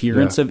the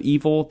appearance of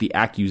evil, the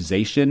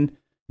accusation,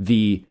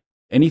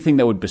 anything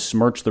that would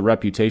besmirch the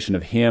reputation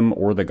of him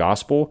or the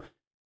gospel,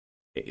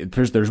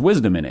 there's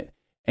wisdom in it.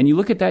 And you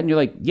look at that and you're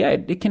like, yeah,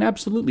 it can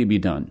absolutely be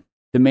done.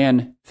 The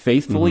man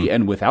faithfully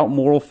and without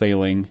moral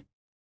failing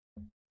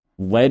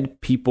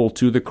led people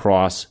to the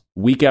cross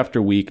week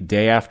after week,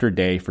 day after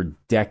day for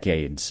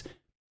decades.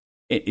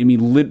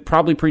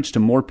 Probably preached to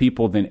more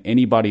people than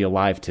anybody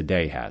alive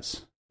today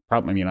has.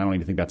 I don't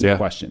even think that's a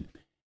question.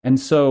 And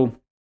so,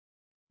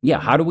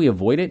 how do we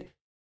avoid it?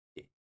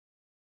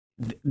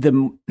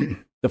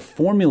 The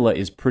formula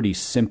is pretty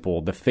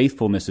simple. The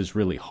faithfulness is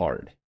really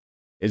hard,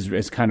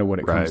 is kind of what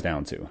it comes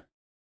down to.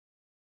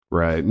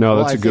 Right. No,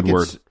 that's a good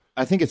word.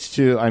 I think it's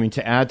too. I mean,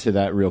 to add to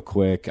that real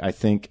quick, I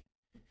think,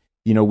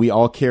 we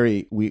all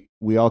carry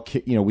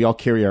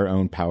our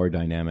own power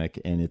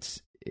dynamic, and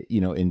it's,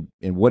 in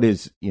what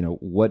is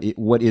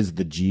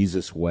the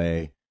Jesus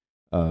way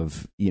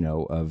of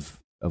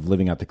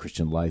living out the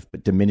Christian life,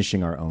 but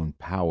diminishing our own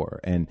power.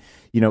 And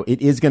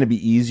it is going to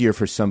be easier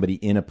for somebody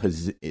in a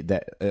position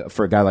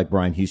for a guy like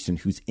Brian Houston,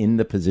 who's in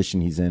the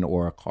position he's in,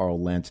 or a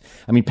Carl Lentz.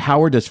 I mean,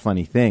 power does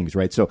funny things,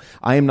 right? So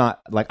I'm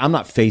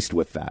not faced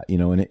with that.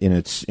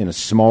 In a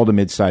small to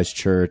mid-sized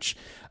church,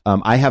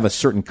 I have a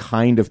certain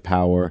kind of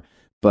power,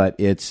 but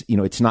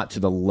it's not to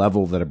the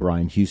level that a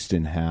Brian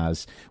Houston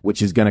has,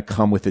 which is going to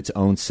come with its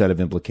own set of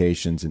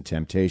implications and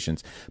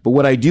temptations. But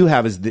what I do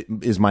have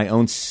is my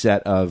own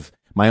set of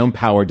my own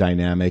power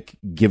dynamic,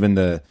 given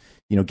the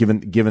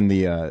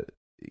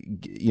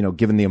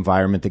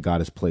environment that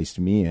God has placed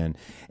me in,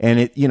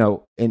 and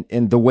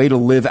and the way to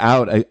live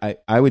out,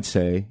 I would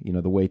say,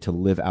 the way to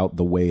live out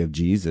the way of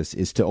Jesus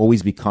is to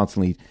always be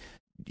constantly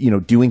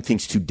doing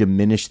things to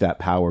diminish that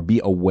power,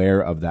 be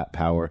aware of that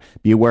power,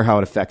 be aware how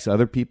it affects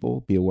other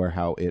people, be aware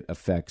how it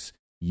affects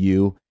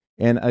you.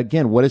 And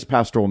again, what is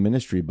pastoral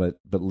ministry but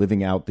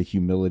living out the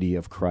humility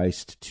of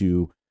Christ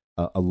to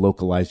a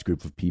localized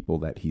group of people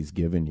that he's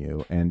given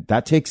you? And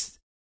that takes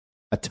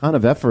a ton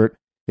of effort.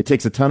 It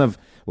takes a ton of,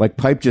 like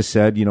Pipe just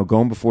said,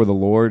 going before the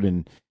Lord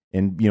and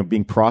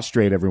being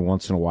prostrate every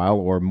once in a while,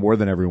 or more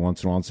than every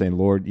once in a while, and saying,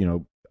 Lord,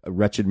 a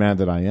wretched man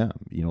that I am,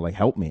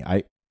 help me.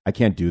 I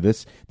can't do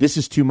this. This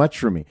is too much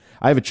for me.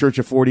 I have a church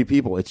of 40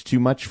 people. It's too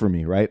much for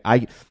me, right?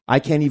 I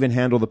can't even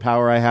handle the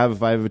power I have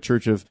if I have a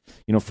church of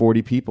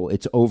 40 people.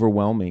 It's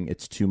overwhelming.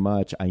 It's too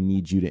much. I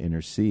need you to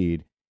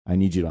intercede. I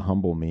need you to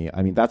humble me.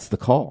 I mean, that's the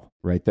call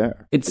right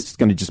there. It's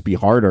going to just be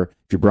harder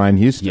if you're Brian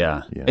Houston.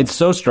 Yeah. It's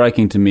so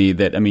striking to me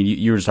that,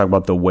 you were just talking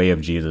about the way of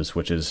Jesus,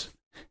 which is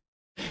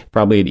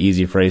probably an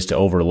easy phrase to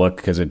overlook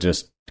because it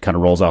just kind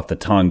of rolls off the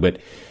tongue. But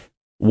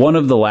one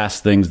of the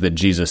last things that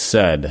Jesus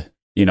said,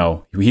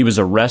 he was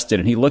arrested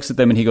and he looks at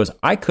them and he goes,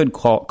 I could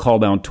call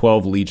down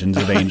 12 legions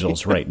of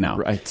angels right now.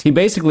 Right. He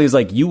basically is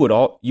like, you would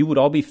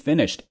all be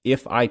finished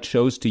if I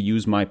chose to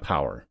use my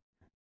power.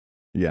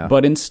 Yeah.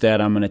 But instead,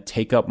 I'm going to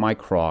take up my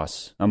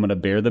cross. I'm going to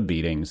bear the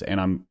beatings,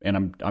 and I'm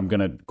going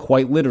to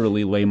quite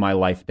literally lay my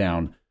life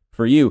down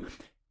for you.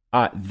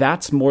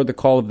 That's more the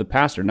call of the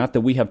pastor. Not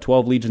that we have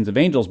 12 legions of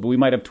angels, but we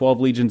might have 12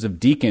 legions of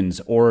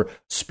deacons or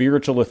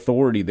spiritual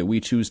authority that we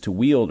choose to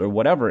wield or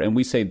whatever. And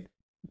we say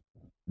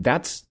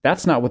that's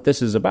not what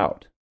this is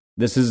about.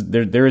 This is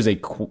there's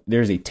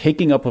a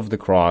taking up of the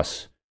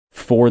cross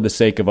for the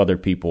sake of other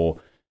people,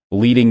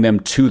 leading them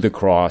to the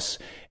cross,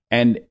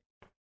 and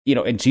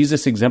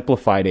Jesus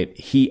exemplified it.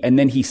 And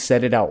then he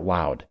said it out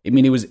loud.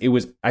 It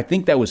was, I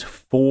think that was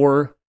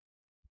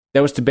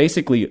to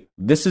basically,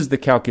 this is the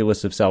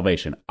calculus of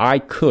salvation. I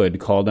could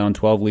call down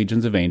 12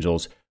 legions of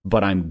angels,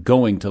 but I'm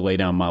going to lay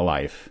down my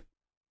life.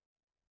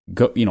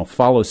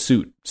 Follow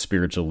suit,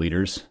 spiritual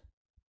leaders.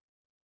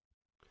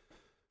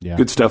 Yeah.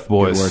 Good stuff,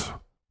 boys.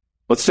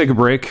 Let's take a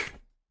break.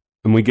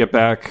 When we get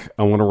back,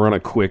 I want to run a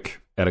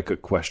quick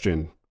etiquette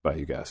question by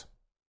you guys.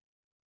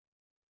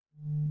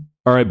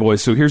 All right,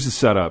 boys, so here's the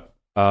setup.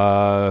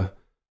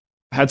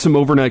 Had some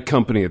overnight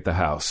company at the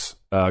house.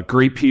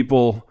 Great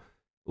people,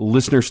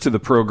 listeners to the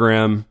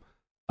program.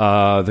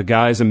 The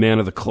guy's a man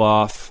of the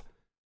cloth,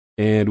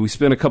 and we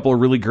spent a couple of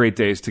really great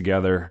days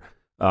together.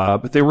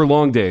 But they were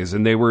long days,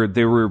 and they were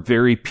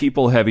very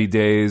people-heavy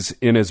days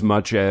in as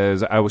much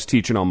as I was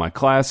teaching all my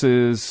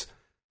classes,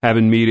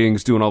 having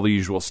meetings, doing all the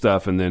usual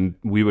stuff, and then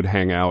we would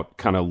hang out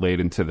kind of late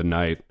into the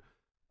night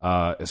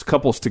as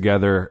couples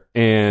together.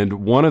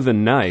 And one of the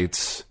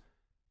nights,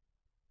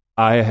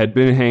 I had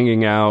been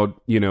hanging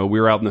out, we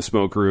were out in the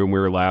smoke room, we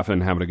were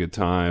laughing, having a good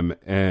time,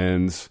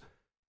 and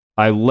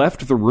I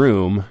left the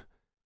room,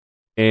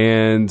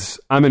 and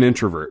I'm an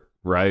introvert,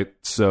 right?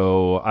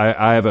 So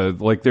I have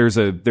there's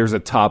a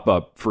top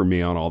up for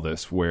me on all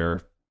this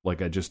where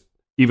I just,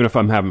 even if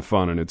I'm having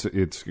fun and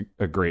it's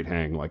a great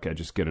hang, I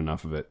just get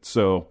enough of it.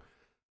 So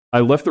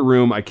I left the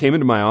room, I came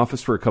into my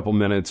office for a couple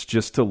minutes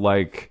just to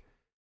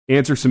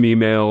answer some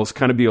emails,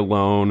 kind of be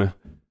alone,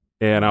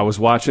 and I was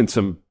watching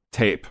some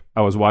tape.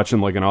 I was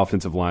watching an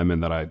offensive lineman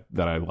that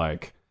I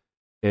like.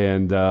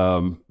 And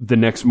the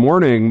next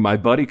morning, my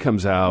buddy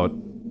comes out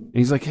and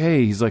he's like,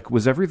 hey,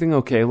 was everything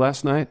okay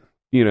last night?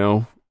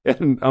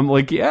 And I'm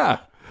like, yeah.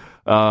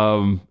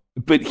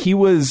 But he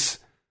was,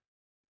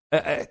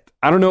 I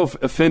don't know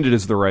if offended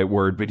is the right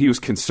word, but he was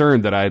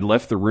concerned that I had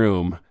left the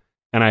room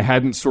and I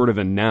hadn't sort of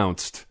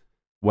announced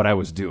what I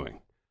was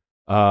doing.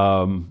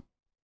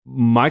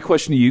 My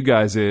question to you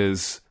guys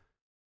is,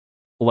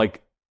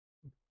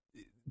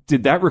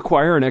 did that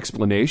require an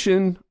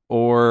explanation?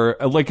 Or,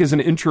 as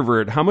an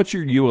introvert, how much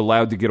are you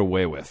allowed to get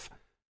away with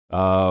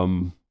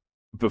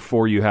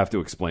before you have to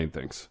explain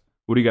things?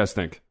 What do you guys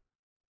think?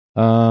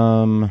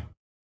 I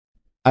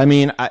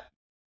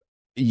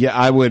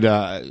would.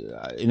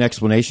 An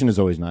explanation is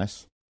always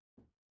nice.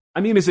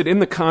 Is it in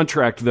the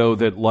contract, though,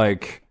 that,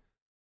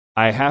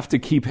 I have to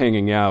keep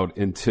hanging out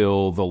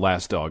until the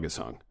last dog is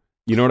hung?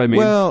 You know what I mean?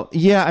 Well,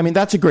 yeah.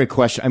 That's a great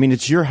question.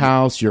 It's your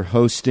house. You're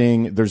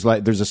hosting. There's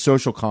a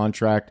social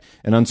contract,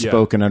 an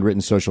unspoken,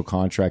 unwritten social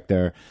contract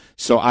there.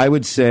 So I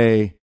would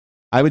say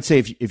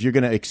if you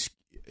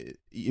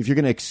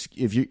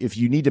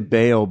need to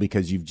bail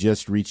because you've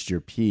just reached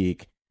your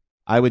peak,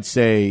 I would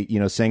say,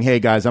 saying, hey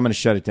guys, I'm going to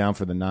shut it down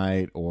for the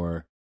night,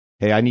 or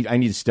hey, I need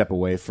to step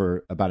away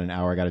for about an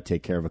hour. I got to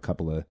take care of a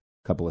couple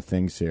of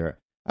things here.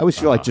 I always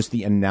feel like just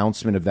the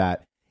announcement of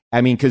that.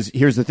 I mean, because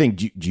here's the thing: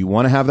 do you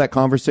want to have that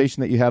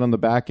conversation that you had on the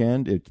back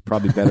end? It's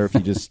probably better if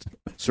you just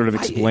sort of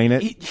explain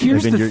it.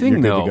 Here's the thing,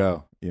 you're though.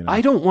 Good to go,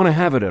 I don't want to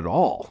have it at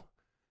all.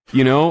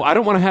 I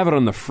don't want to have it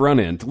on the front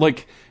end.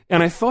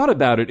 And I thought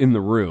about it in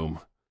the room,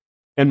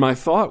 and my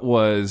thought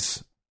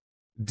was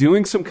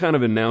doing some kind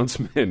of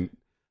announcement.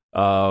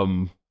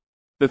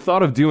 The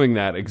thought of doing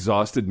that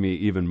exhausted me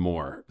even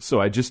more.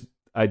 So I just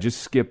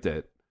skipped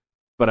it.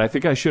 But I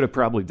think I should have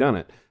probably done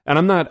it. And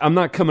I'm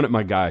not coming at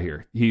my guy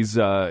here. He's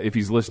if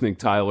he's listening,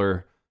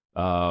 Tyler,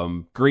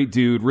 great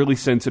dude, really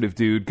sensitive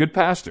dude, good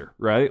pastor,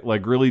 right?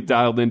 Like really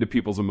dialed into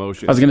people's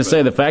emotions. I was going to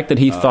say the fact that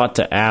he thought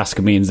to ask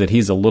means that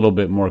he's a little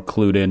bit more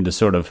clued into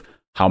sort of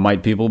how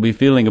might people be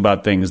feeling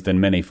about things than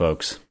many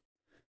folks.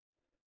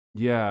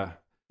 Yeah.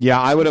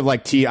 Yeah, I would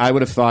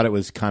have thought it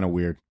was kind of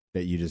weird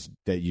that you just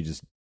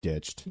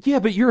ditched. Yeah,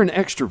 but you're an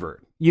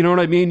extrovert. You know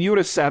what I mean? You would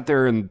have sat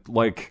there and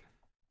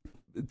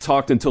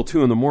talked until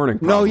 2 a.m.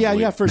 probably. No,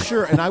 yeah, for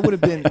sure. And I would have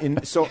been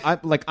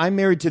I'm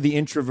married to the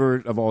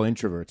introvert of all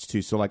introverts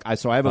too. So I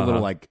have a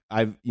little I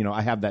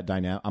have that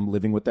dynamic. I'm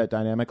living with that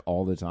dynamic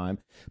all the time.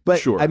 But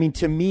sure. I mean,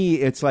 to me,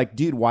 it's like,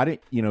 dude, why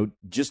didn't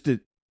just to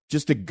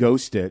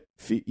ghost it?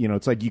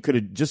 It's like you could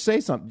have just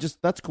say something.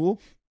 Just that's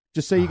cool.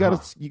 Just say you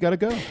gotta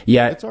go.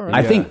 Yeah, that's all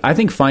right. I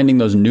think finding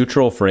those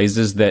neutral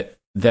phrases that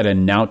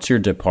announce your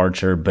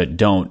departure but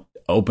don't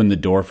open the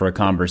door for a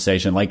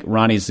conversation, like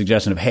Ronnie's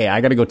suggestion of, hey, I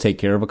got to go take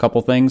care of a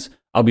couple things.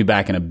 I'll be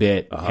back in a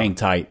bit. Hang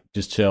tight.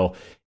 Just chill.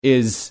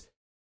 That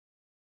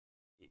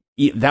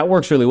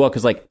works really well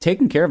because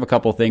taking care of a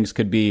couple things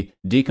could be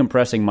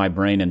decompressing my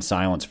brain in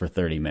silence for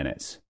 30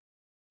 minutes.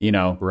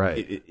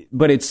 Right.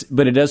 But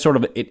it does sort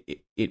of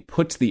it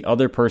puts the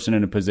other person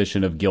in a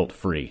position of guilt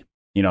free.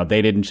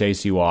 They didn't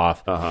chase you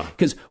off.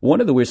 Because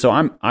one of the weird. So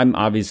I'm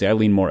obviously I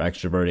lean more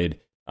extroverted.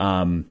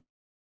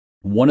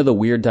 One of the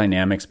weird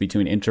dynamics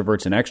between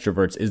introverts and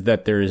extroverts is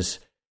that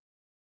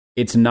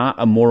it's not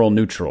a moral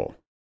neutral.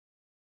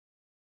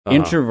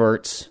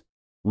 Introverts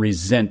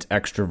resent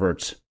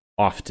extroverts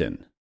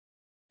often,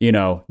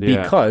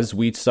 because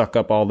we suck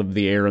up all of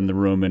the air in the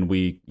room and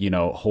we,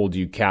 hold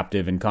you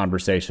captive in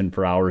conversation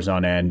for hours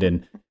on end,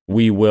 and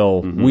we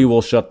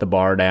will shut the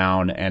bar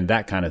down and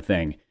that kind of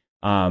thing.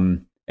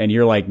 And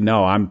you're like,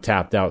 no, I'm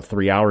tapped out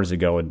 3 hours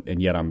ago,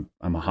 and yet I'm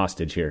a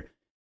hostage here.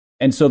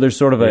 And so there's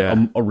sort of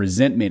a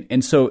resentment.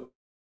 And so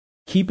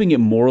keeping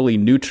it morally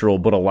neutral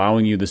but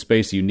allowing you the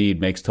space you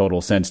need makes total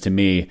sense to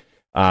me.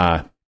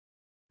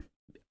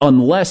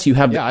 Unless you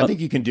have... Yeah, I think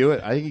you can do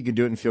it. I think you can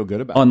do it and feel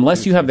good about it.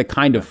 Unless you have the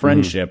kind of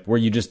friendship where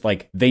you just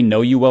they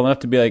know you well enough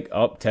to be like,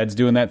 oh, Ted's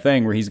doing that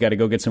thing where he's got to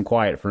go get some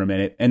quiet for a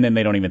minute. And then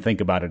they don't even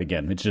think about it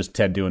again. It's just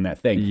Ted doing that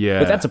thing. Yeah.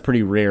 But that's a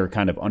pretty rare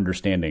kind of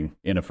understanding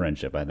in a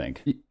friendship, I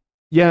think.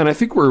 Yeah, and I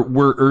think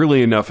we're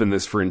early enough in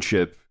this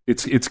friendship.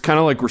 It's kind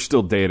of like we're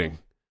still dating.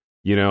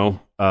 We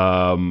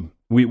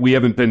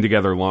haven't been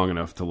together long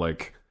enough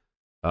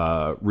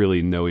to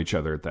really know each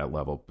other at that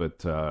level.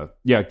 But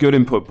yeah, good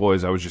input,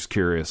 boys. I was just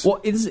curious. Well,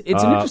 it's an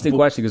interesting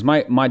question because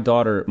my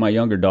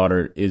younger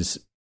daughter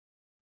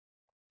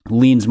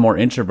leans more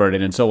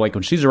introverted, and so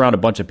when she's around a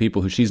bunch of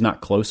people who she's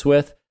not close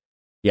with,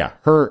 yeah,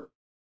 her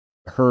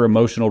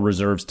emotional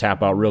reserves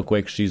tap out real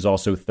quick. She's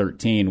also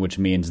 13, which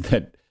means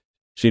that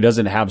she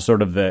doesn't have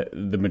sort of the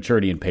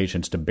maturity and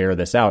patience to bear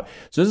this out.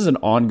 So this is an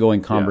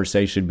ongoing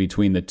conversation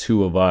between the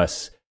two of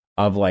us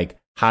of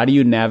how do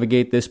you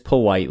navigate this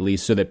politely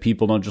so that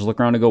people don't just look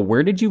around and go,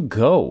 where did you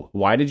go?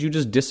 Why did you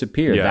just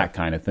disappear? Yeah. That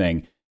kind of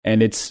thing.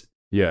 And it's,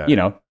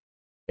 and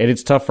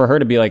it's tough for her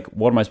to be like,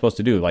 what am I supposed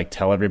to do?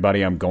 Tell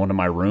everybody I'm going to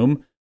my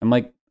room? I'm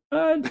like,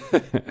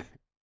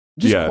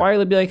 just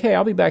quietly be like, hey,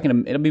 it'll be back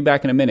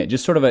in a minute.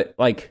 Just sort of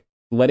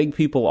letting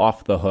people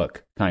off the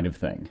hook kind of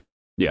thing.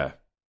 Yeah.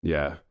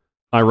 Yeah.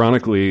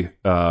 Ironically,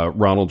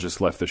 Ronald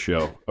just left the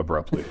show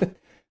abruptly,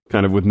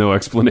 kind of with no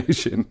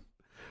explanation.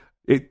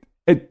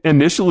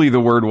 Initially, the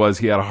word was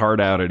he had a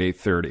hard out at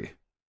 8:30,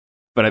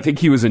 but I think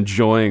he was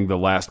enjoying the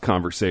last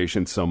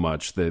conversation so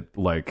much that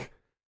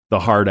the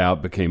hard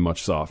out became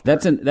much softer.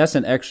 That's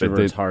an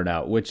extrovert's hard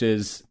out, which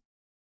is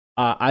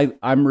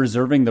I'm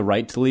reserving the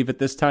right to leave at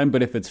this time,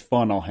 but if it's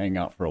fun, I'll hang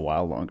out for a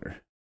while longer.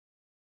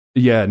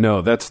 Yeah,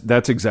 no, that's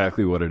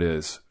exactly what it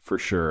is for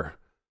sure.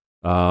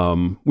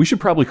 We should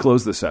probably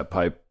close this at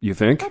Pipe, you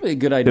think? Probably a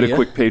good idea. Hit a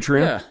quick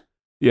Patreon?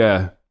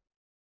 Yeah.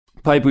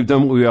 Pipe, we've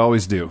done what we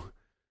always do,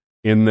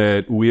 in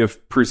that we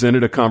have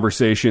presented a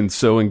conversation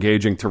so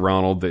engaging to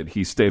Ronald that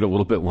he stayed a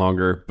little bit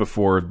longer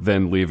before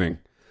then leaving.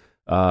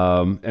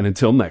 And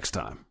until next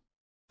time.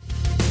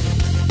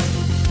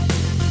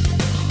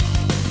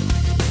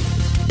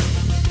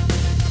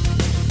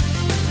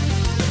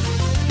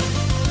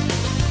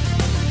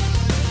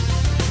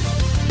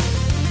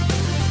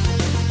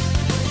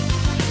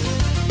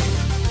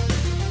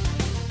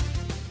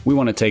 We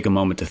want to take a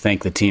moment to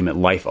thank the team at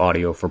Life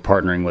Audio for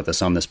partnering with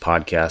us on this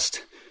podcast.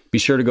 Be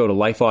sure to go to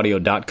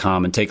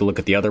lifeaudio.com and take a look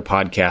at the other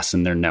podcasts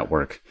in their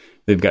network.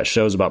 They've got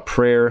shows about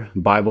prayer,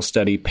 Bible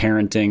study,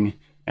 parenting,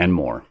 and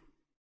more.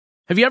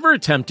 Have you ever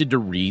attempted to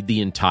read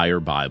the entire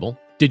Bible?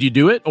 Did you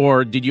do it,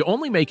 or did you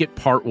only make it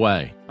part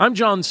way? I'm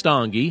John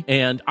Stange,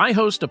 and I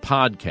host a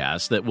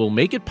podcast that will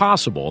make it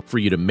possible for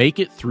you to make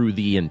it through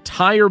the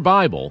entire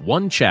Bible,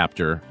 one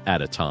chapter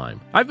at a time.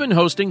 I've been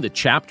hosting the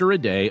Chapter a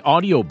Day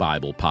audio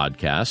Bible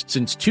podcast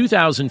since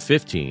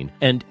 2015,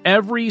 and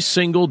every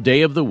single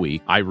day of the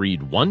week, I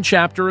read one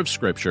chapter of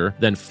Scripture,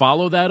 then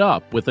follow that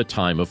up with a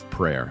time of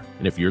prayer.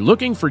 And if you're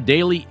looking for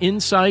daily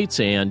insights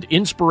and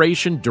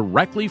inspiration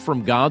directly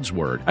from God's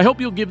Word, I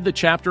hope you'll give the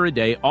Chapter a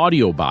Day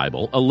audio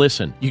Bible a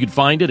listen. You can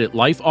find it at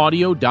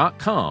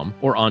lifeaudio.com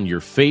or on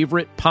your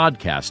favorite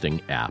podcasting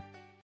app.